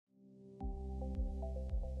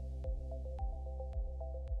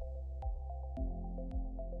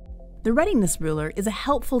The Readiness Ruler is a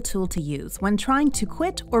helpful tool to use when trying to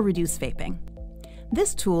quit or reduce vaping.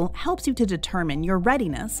 This tool helps you to determine your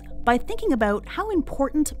readiness by thinking about how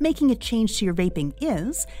important making a change to your vaping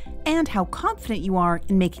is and how confident you are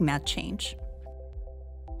in making that change.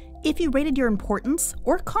 If you rated your importance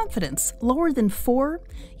or confidence lower than 4,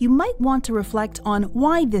 you might want to reflect on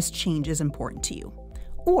why this change is important to you,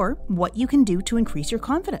 or what you can do to increase your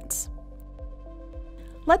confidence.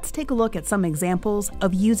 Let's take a look at some examples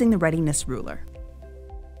of using the Readiness Ruler.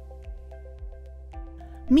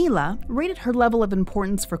 Mila rated her level of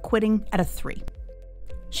importance for quitting at a 3.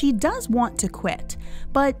 She does want to quit,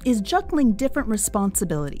 but is juggling different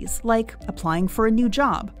responsibilities like applying for a new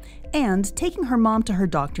job and taking her mom to her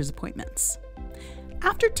doctor's appointments.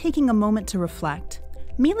 After taking a moment to reflect,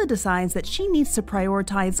 Mila decides that she needs to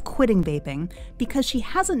prioritize quitting vaping because she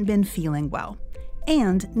hasn't been feeling well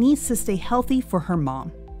and needs to stay healthy for her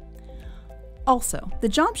mom. Also, the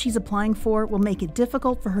job she's applying for will make it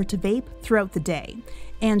difficult for her to vape throughout the day,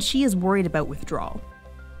 and she is worried about withdrawal.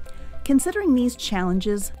 Considering these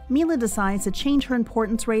challenges, Mila decides to change her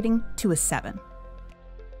importance rating to a 7.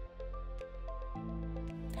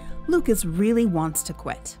 Lucas really wants to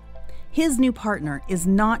quit. His new partner is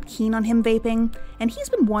not keen on him vaping, and he's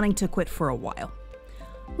been wanting to quit for a while.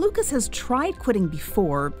 Lucas has tried quitting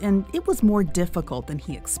before, and it was more difficult than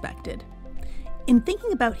he expected. In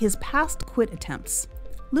thinking about his past quit attempts,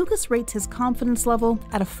 Lucas rates his confidence level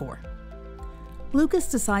at a 4. Lucas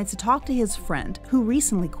decides to talk to his friend who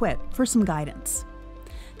recently quit for some guidance.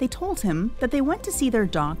 They told him that they went to see their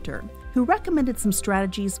doctor, who recommended some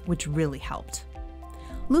strategies which really helped.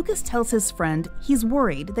 Lucas tells his friend he's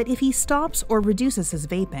worried that if he stops or reduces his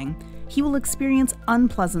vaping, he will experience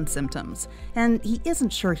unpleasant symptoms, and he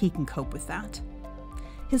isn't sure he can cope with that.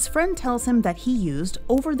 His friend tells him that he used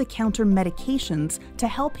over-the-counter medications to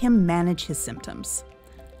help him manage his symptoms.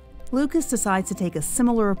 Lucas decides to take a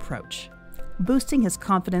similar approach, boosting his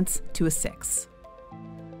confidence to a 6.